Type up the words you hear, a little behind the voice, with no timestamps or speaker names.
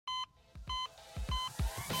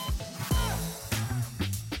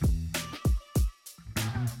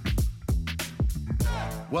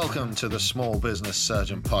Welcome to the Small Business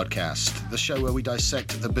Surgeon Podcast, the show where we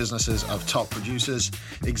dissect the businesses of top producers,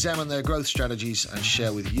 examine their growth strategies, and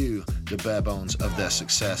share with you the bare bones of their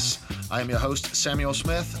success. I am your host, Samuel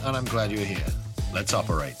Smith, and I'm glad you're here. Let's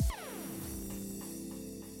operate.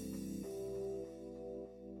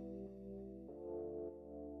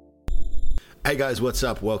 Hey guys, what's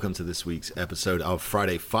up? Welcome to this week's episode of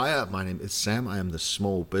Friday Fire. My name is Sam. I am the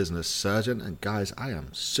Small Business Surgeon. And guys, I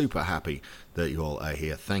am super happy that you all are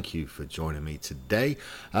here. Thank you for joining me today.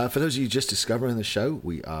 For those of you just discovering the show,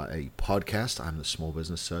 we are a podcast. I'm the Small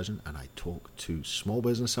Business Surgeon, and I talk to small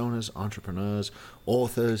business owners, entrepreneurs,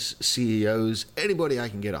 authors, CEOs, anybody I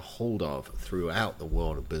can get a hold of throughout the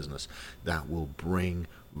world of business that will bring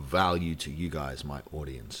value to you guys, my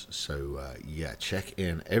audience. So check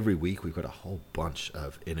in every week. We've got a whole bunch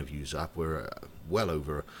of interviews up. We're well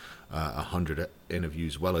over 100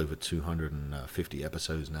 interviews, well over 250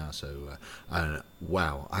 episodes now. So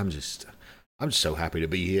wow, I'm just so happy to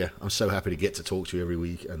be here. I'm so happy to get to talk to you every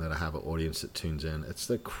week and that I have an audience that tunes in. It's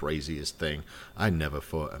the craziest thing. I never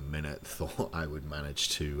for a minute thought I would manage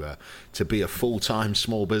to be a full-time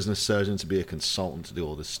small business surgeon, to be a consultant, to do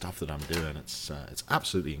all this stuff that I'm doing. It's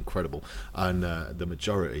absolutely incredible. And the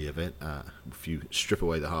majority of it, if you strip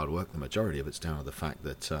away the hard work, the majority of it's down to the fact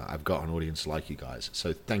that I've got an audience like you guys.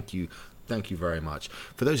 So thank you. Thank you very much.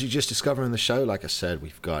 For those of you just discovering the show, like I said,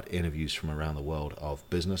 we've got interviews from around the world of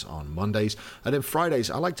business on Mondays. And then Fridays,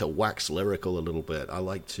 I like to wax lyrical a little bit. I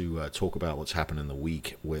like to talk about what's happened in the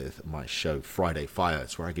week with my show, Friday Fire.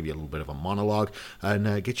 It's where I give you a little bit of a monologue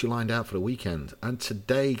and get you lined out for the weekend. And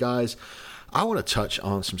today, guys, I want to touch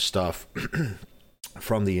on some stuff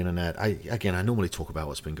from the internet. I normally talk about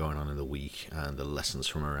what's been going on in the week and the lessons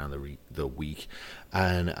from around the week.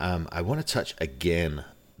 And I want to touch again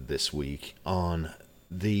this week on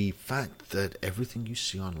the fact that everything you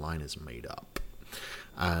see online is made up.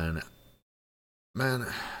 And man,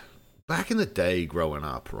 back in the day growing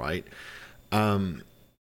up, right,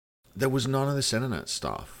 there was none of this internet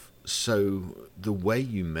stuff. So the way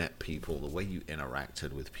you met people, the way you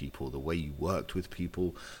interacted with people, the way you worked with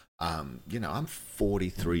people, I'm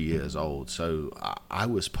 43 years old, so I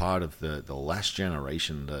was part of the last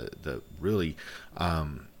generation that really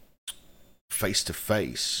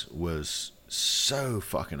face-to-face was so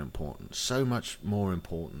fucking important, so much more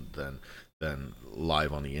important than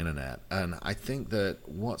live on the internet. And I think that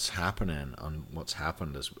what's happening and what's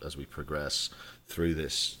happened as we progress through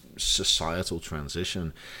this societal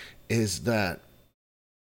transition is that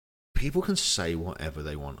people can say whatever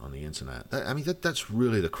they want on the internet. That's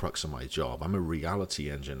really the crux of my job. I'm a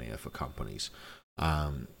reality engineer for companies.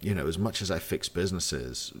 As much as I fix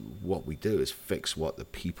businesses, what we do is fix what the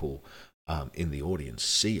people in the audience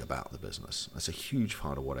see about the business. That's a huge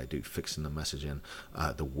part of what I do, fixing the messaging,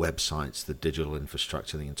 the websites, the digital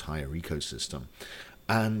infrastructure, the entire ecosystem.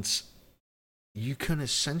 And you can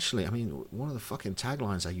essentially, one of the fucking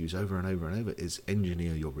taglines I use over and over and over is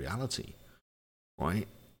engineer your reality, right?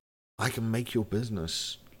 I can make your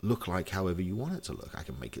business look like however you want it to look. I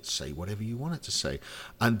can make it say whatever you want it to say.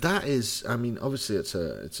 And that is, obviously it's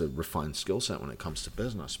a refined skill set when it comes to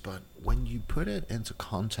business, but when you put it into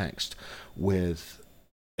context with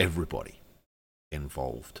everybody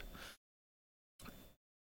involved.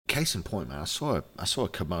 Case in point, man, I saw a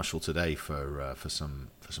commercial today for some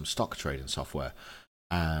stock trading software,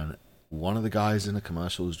 and one of the guys in the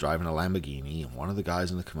commercial was driving a Lamborghini, and one of the guys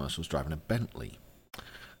in the commercial was driving a Bentley.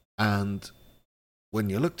 And when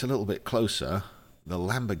you looked a little bit closer, the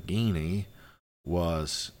Lamborghini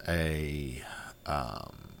was a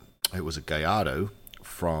Gallardo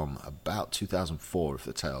from about 2004, if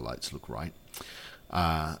the tail lights look right,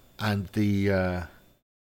 and the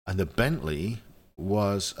Bentley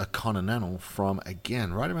was a Continental from,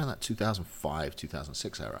 again, right around that 2005,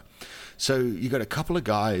 2006 era. So you got a couple of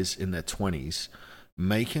guys in their 20s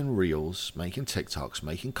making reels, making TikToks,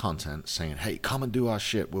 making content, saying, hey, come and do our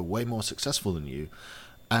shit. We're way more successful than you.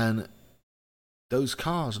 And those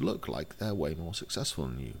cars look like they're way more successful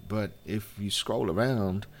than you. But if you scroll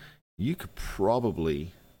around, you could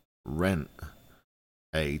probably rent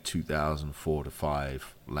a 2004 to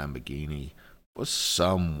 5 Lamborghini for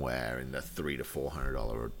somewhere in the $300 to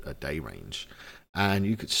 $400 a day range. And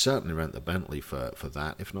you could certainly rent the Bentley for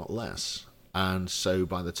that, if not less. And so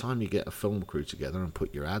by the time you get a film crew together and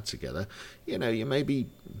put your ad together, you may be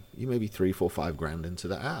 $3, $4, $5 into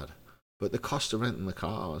the ad. But the cost of renting the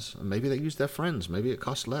cars, and maybe they used their friends, maybe it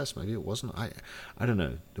cost less, maybe it wasn't. I don't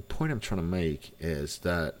know. The point I'm trying to make is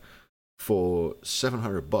that for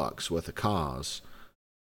 $700 worth of cars,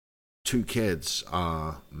 2 kids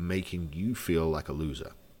are making you feel like a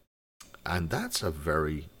loser. And that's a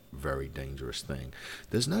very very dangerous thing.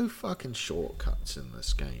 There's no fucking shortcuts in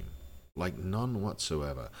this game. Like, none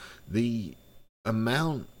whatsoever. The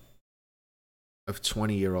amount of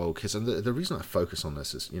 20-year-old kids, and the reason I focus on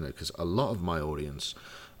this is, because a lot of my audience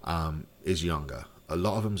is younger. A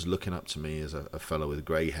lot of them's looking up to me as a fellow with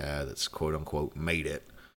grey hair that's quote-unquote made it.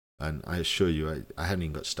 And I assure you, I haven't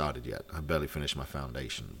even got started yet. I barely finished my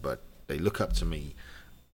foundation. But they look up to me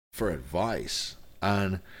for advice.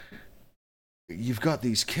 And you've got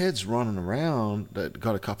these kids running around that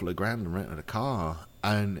got a couple of grand and rented a car.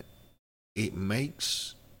 And it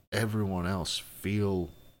makes everyone else feel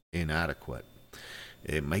inadequate.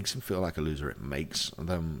 It makes them feel like a loser. It makes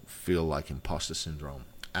them feel like imposter syndrome.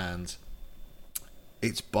 And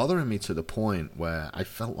it's bothering me to the point where I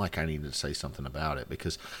felt like I needed to say something about it,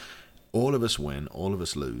 because all of us win, all of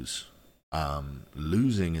us lose.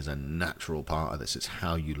 Losing is a natural part of this. It's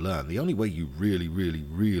how you learn. The only way you really, really,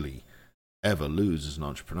 really ever lose as an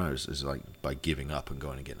entrepreneur is like by giving up and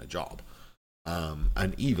going and getting a job.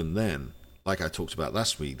 And even then, like I talked about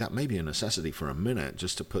last week, that may be a necessity for a minute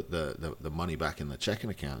just to put the money back in the checking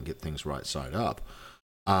account and get things right side up.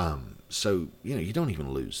 So, you don't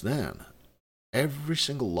even lose then. Every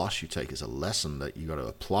single loss you take is a lesson that you got to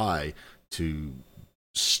apply to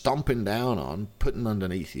stomping down on, putting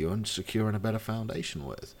underneath you, and securing a better foundation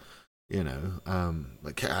with.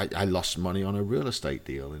 Like I lost money on a real estate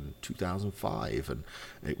deal in 2005, and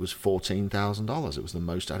it was $14,000. It was the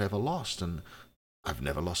most I'd ever lost, and I've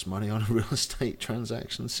never lost money on a real estate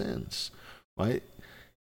transaction since. Right?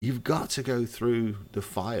 You've got to go through the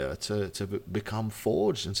fire to become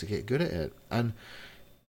forged and to get good at it. And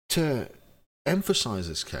to emphasize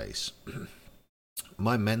this case,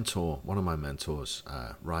 one of my mentors,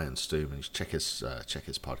 Ryan Stewman, check his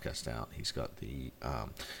podcast out. He's got the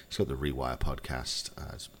Rewire podcast.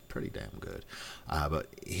 It's pretty damn good. But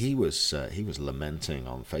he was lamenting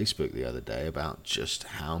on Facebook the other day about just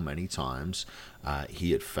how many times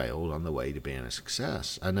he had failed on the way to being a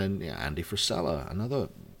success. And then Andy Frisella, another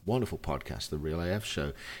wonderful podcast, the Real AF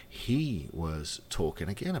Show, he was talking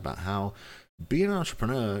again about how being an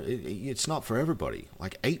entrepreneur, it's not for everybody.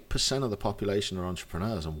 Like 8% of the population are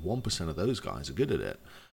entrepreneurs, and 1% of those guys are good at it.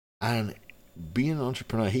 And being an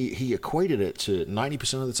entrepreneur, he equated it to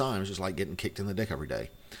 90% of the time it's just like getting kicked in the dick every day.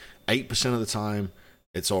 8% of the time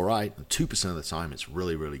it's all right, and 2% of the time it's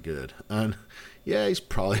really, really good. And yeah, he's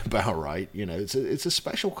probably about right. It's a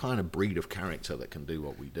special kind of breed of character that can do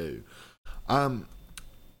what we do. And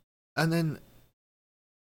then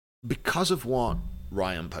because of what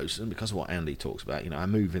Ryan posted, and because of what Andy talks about, I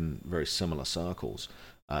move in very similar circles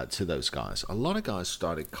to those guys. A lot of guys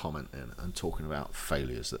started commenting and talking about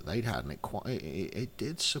failures that they'd had, and it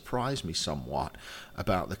did surprise me somewhat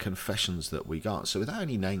about the confessions that we got. So without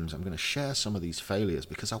any names, I'm going to share some of these failures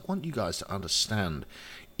because I want you guys to understand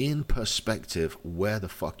in perspective where the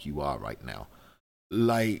fuck you are right now.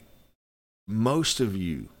 Like, most of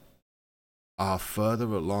you are further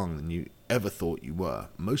along than you ever thought you were.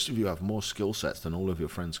 Most of you have more skill sets than all of your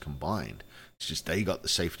friends combined. It's just they got the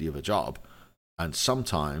safety of a job. And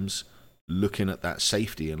sometimes looking at that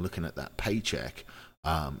safety and looking at that paycheck,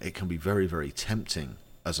 it can be very, very tempting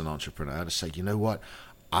as an entrepreneur to say, you know what,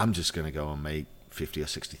 I'm just going to go and make $50,000 or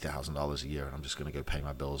 $60,000 a year, and I'm just going to go pay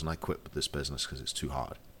my bills, and I quit this business because it's too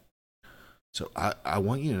hard. So I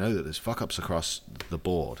want you to know that there's fuck-ups across the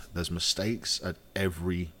board. There's mistakes at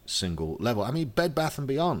every single level. I mean, Bed Bath &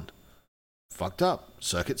 Beyond, fucked up.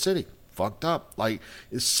 Circuit City, fucked up. Like,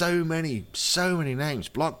 there's so many names.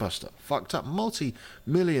 Blockbuster, fucked up.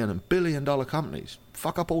 Multi-million and billion-dollar companies,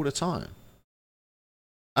 fuck up all the time.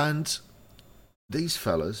 And these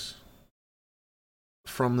fellas,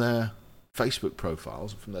 from their Facebook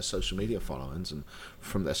profiles, from their social media followings, and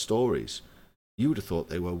from their stories, you would have thought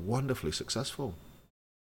they were wonderfully successful.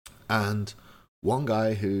 And one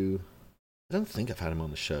guy who, I don't think I've had him on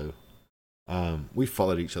the show. We've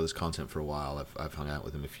followed each other's content for a while. I've hung out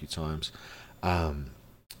with him a few times. But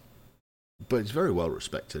he's very well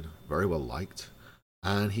respected, very well liked.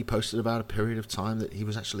 And he posted about a period of time that he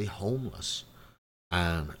was actually homeless.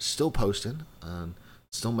 And still posting, and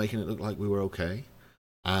still making it look like we were okay.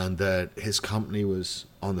 And that his company was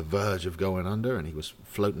on the verge of going under, and he was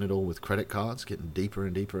floating it all with credit cards, getting deeper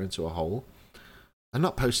and deeper into a hole, and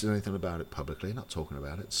not posting anything about it publicly, not talking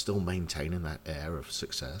about it, still maintaining that air of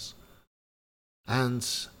success. And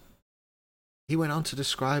he went on to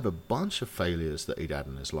describe a bunch of failures that he'd had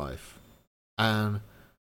in his life, and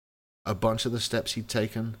a bunch of the steps he'd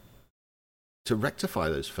taken to rectify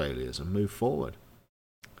those failures and move forward.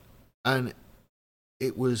 And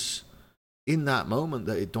it was in that moment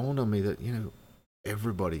that it dawned on me that,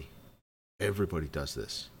 everybody does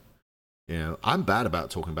this. I'm bad about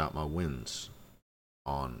talking about my wins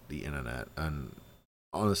on the internet, and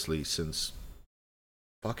honestly, since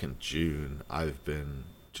fucking June, I've been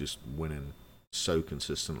just winning so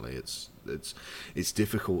consistently. It's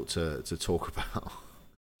difficult to talk about.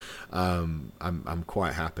 I'm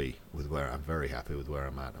quite happy with I'm very happy with where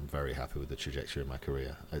I'm at. I'm very happy with the trajectory of my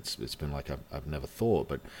career. It's been like I've never thought,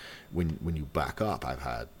 but when you back up, I've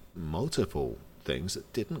had multiple things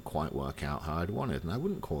that didn't quite work out how I'd wanted, and I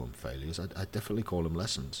wouldn't call them failures. I'd definitely call them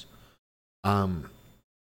lessons.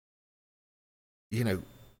 You know,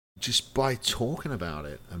 just by talking about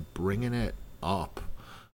it and bringing it up,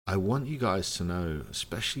 I want you guys to know,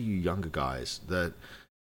 especially you younger guys, that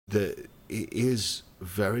it is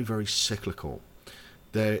very, very cyclical.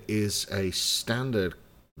 There is a standard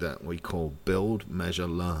that we call build, measure,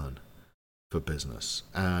 learn for business.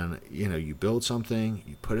 And, you build something,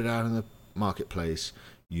 you put it out in the marketplace,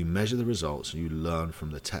 you measure the results, and you learn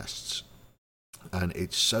from the tests. And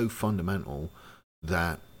it's so fundamental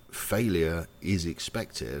that failure is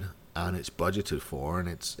expected and it's budgeted for, and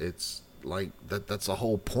it's like that's the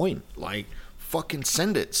whole point. Like, fucking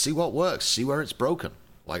send it, see what works, see where it's broken.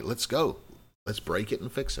 Like, let's go, let's break it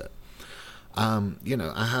and fix it.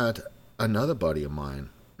 I had another buddy of mine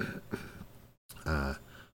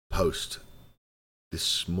post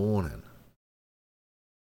this morning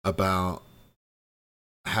about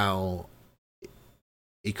how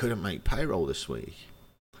he couldn't make payroll this week,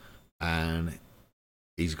 and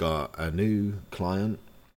he's got a new client,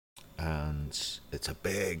 and it's a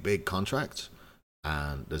big contract,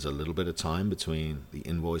 and there's a little bit of time between the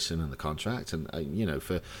invoicing and the contract. And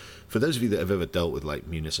for those of you that have ever dealt with like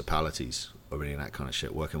municipalities or any of that kind of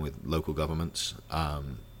shit, working with local governments,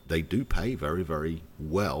 they do pay very, very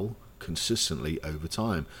well consistently over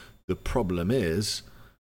time. The problem is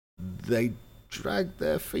they drag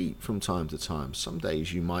their feet from time to time. Some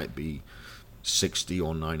days you might be 60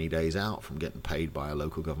 or 90 days out from getting paid by a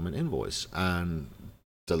local government invoice, and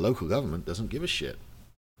the local government doesn't give a shit.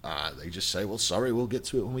 They just say, well, sorry, we'll get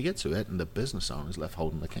to it when we get to it, and the business owner is left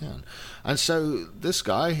holding the can. And so this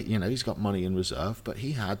guy, he's got money in reserve, but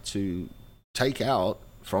he had to take out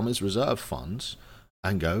from his reserve funds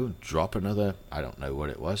and go drop another, I don't know what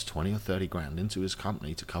it was, 20 or 30 grand into his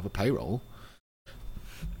company to cover payroll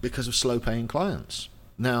because of slow paying clients.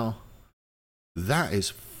 Now, that is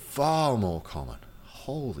far more common.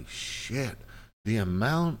 Holy shit. The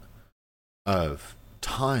amount of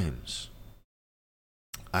times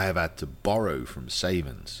I have had to borrow from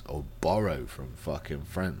savings or borrow from fucking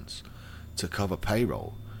friends to cover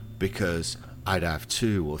payroll because I'd have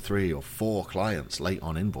 2 or 3 or 4 clients late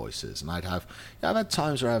on invoices, and I've had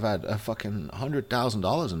times where I've had a fucking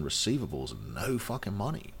 $100,000 in receivables and no fucking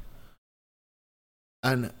money.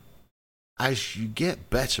 And as you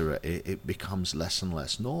get better at it, it becomes less and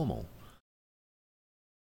less normal.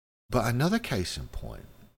 But another case in point,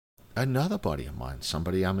 another buddy of mine,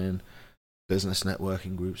 somebody I'm in business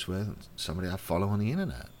networking groups with, somebody I follow on the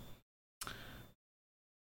internet,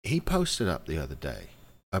 he posted up the other day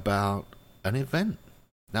about an event.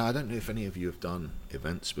 Now, I don't know if any of you have done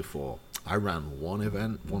events before. I ran one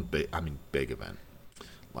event, big event,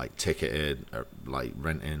 like ticketed, or like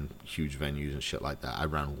renting huge venues and shit like that. I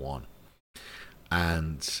ran one,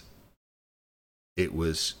 and it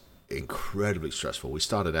was incredibly stressful. We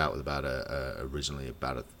started out with originally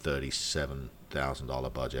about a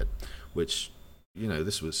 $37,000 budget, which,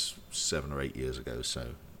 this was 7 or 8 years ago.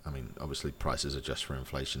 So, obviously prices adjust for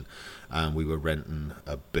inflation. We were renting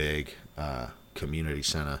a big community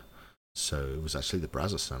center. So it was actually the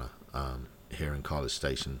Brazos Center here in College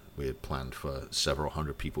Station. We had planned for several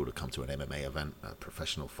hundred people to come to an MMA event,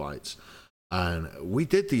 professional fights. And we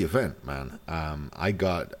did the event, man. I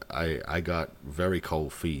got very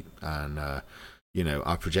cold feet, and I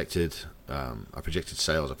projected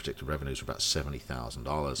sales, I projected revenues were about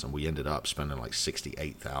 $70,000, and we ended up spending like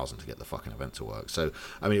 $68,000 to get the fucking event to work. So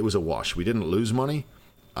it was a wash. We didn't lose money,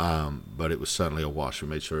 but it was certainly a wash. We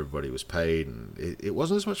made sure everybody was paid, and it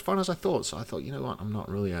wasn't as much fun as I thought. So I thought, you know what, I'm not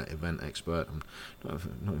really an event expert. I'm not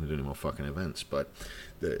going to do any more fucking events. But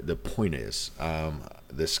the point is,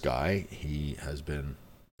 this guy, he has been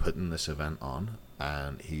putting this event on,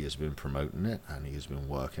 and he has been promoting it, and he has been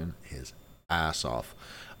working his ass off,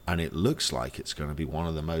 and it looks like it's going to be one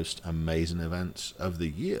of the most amazing events of the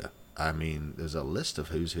year. There's a list of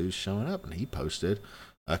who's showing up, and he posted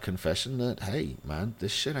a confession that, hey man,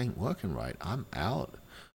 this shit ain't working right. I'm out,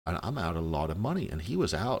 and I'm out a lot of money. And he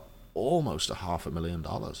was out almost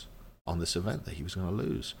 $500,000 on this event that he was going to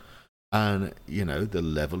lose. And the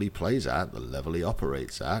level he plays at, the level he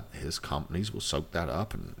operates at, his companies will soak that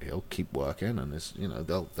up, and he'll keep working, and it's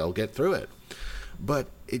they'll get through it. But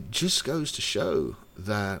it just goes to show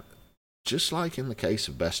that, just like in the case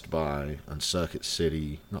of Best Buy and Circuit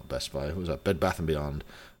City, not Best Buy, what was that? Bed Bath and Beyond,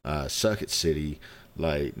 Circuit City,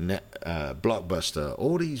 like Blockbuster,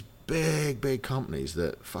 all these big companies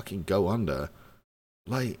that fucking go under,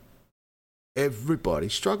 like, everybody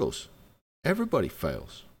struggles. Everybody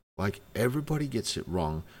fails. Like, everybody gets it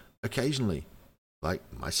wrong occasionally, like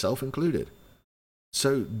myself included.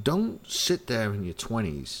 So don't sit there in your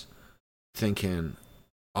 20s thinking,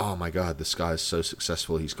 oh my God, this guy is so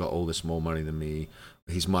successful. He's got all this more money than me.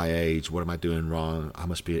 He's my age. What am I doing wrong? I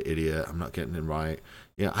must be an idiot. I'm not getting it right.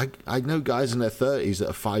 Yeah, I know guys in their 30s that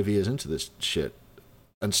are 5 years into this shit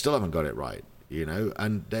and still haven't got it right, you know,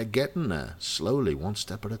 and they're getting there slowly, one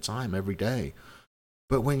step at a time, every day.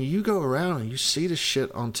 But when you go around and you see this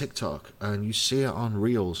shit on TikTok and you see it on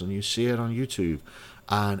Reels and you see it on YouTube,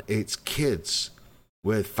 and it's kids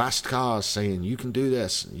with fast cars saying, you can do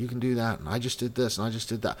this, and you can do that, and I just did this, and I just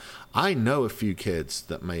did that. I know a few kids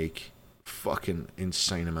that make fucking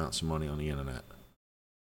insane amounts of money on the internet.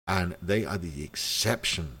 And they are the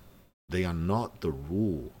exception. They are not the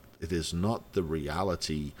rule. It is not the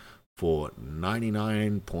reality for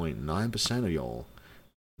 99.9% of y'all.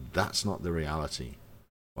 That's not the reality,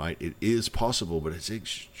 right? It is possible, but it's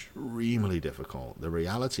extremely difficult. The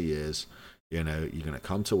reality is, you know, you're going to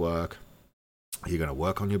come to work, you're going to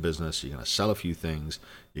work on your business, you're going to sell a few things,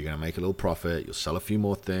 you're going to make a little profit, you'll sell a few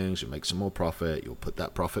more things, you'll make some more profit, you'll put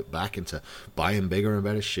that profit back into buying bigger and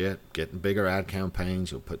better shit, getting bigger ad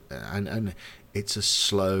campaigns, you'll put, and it's a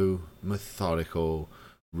slow, methodical,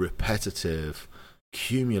 repetitive,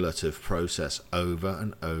 cumulative process over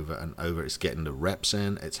and over and over. It's getting the reps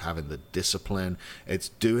in, it's having the discipline, it's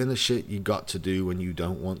doing the shit you got to do when you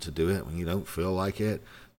don't want to do it, when you don't feel like it.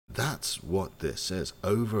 That's what this is,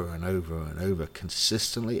 over and over and over,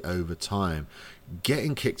 consistently over time,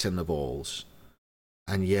 getting kicked in the balls,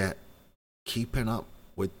 and yet keeping up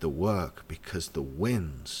with the work, because the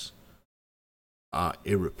wins are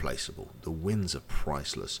irreplaceable. The wins are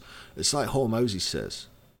priceless. It's like Hormozy says,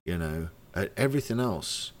 you know, at everything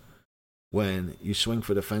else, when you swing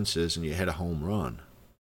for the fences and you hit a home run,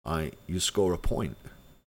 you score a point.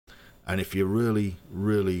 And if you're really,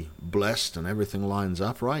 really blessed and everything lines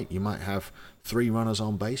up right, you might have 3 runners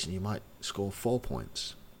on base and you might score 4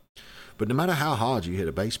 points. But no matter how hard you hit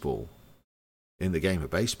a baseball in the game of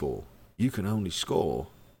baseball, you can only score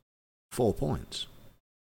 4 points.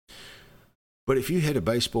 But if you hit a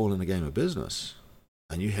baseball in the game of business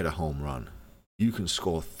and you hit a home run, you can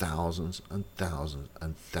score thousands and thousands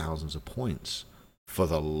and thousands of points for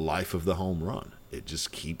the life of the home run. It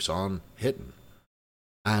just keeps on hitting.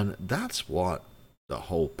 And that's what the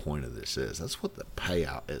whole point of this is. That's what the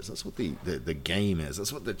payout is. That's what the game is.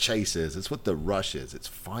 That's what the chase is. It's what the rush is. It's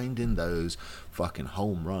finding those fucking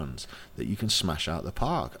home runs that you can smash out the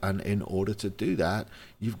park. And in order to do that,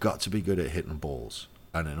 you've got to be good at hitting balls.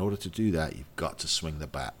 And in order to do that, you've got to swing the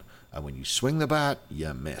bat. And when you swing the bat,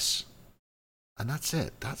 you miss. And that's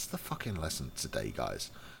it. That's the fucking lesson today,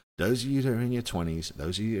 guys. Those of you that are in your 20s,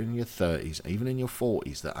 those of you in your 30s, even in your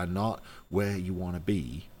 40s that are not where you want to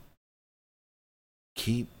be,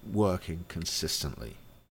 keep working consistently.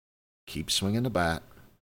 Keep swinging the bat,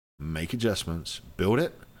 make adjustments, build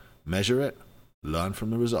it, measure it, learn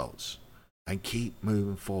from the results, and keep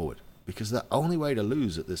moving forward. Because the only way to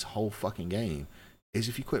lose at this whole fucking game is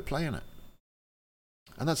if you quit playing it.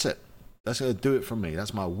 And that's it. That's going to do it from me.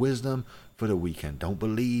 That's my wisdom for the weekend. Don't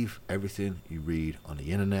believe everything you read on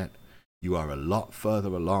the internet. You are a lot further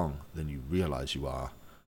along than you realize you are.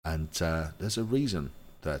 And there's a reason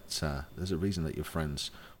that your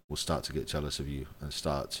friends will start to get jealous of you and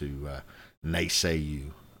start to naysay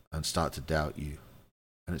you and start to doubt you.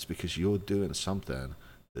 And it's because you're doing something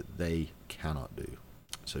that they cannot do.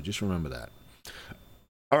 So just remember that.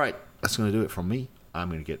 All right, that's going to do it from me. I'm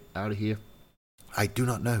going to get out of here. I do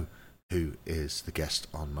not know who is the guest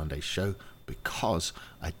on Monday's show because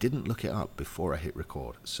I didn't look it up before I hit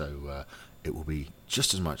record. So it will be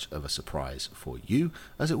just as much of a surprise for you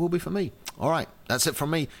as it will be for me. All right, that's it from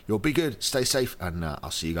me. You'll be good, stay safe, and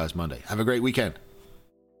I'll see you guys Monday. Have a great weekend.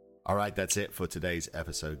 All right, that's it for today's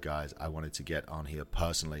episode, guys. I wanted to get on here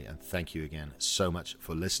personally and thank you again so much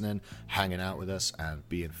for listening, hanging out with us, and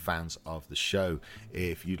being fans of the show.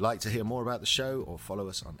 If you'd like to hear more about the show or follow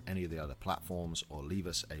us on any of the other platforms or leave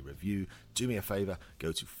us a review, do me a favor,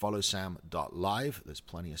 go to followsam.live. There's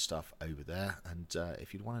plenty of stuff over there. And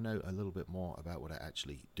if you'd want to know a little bit more about what I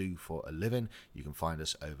actually do for a living, you can find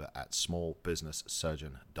us over at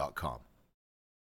smallbusinesssurgeon.com.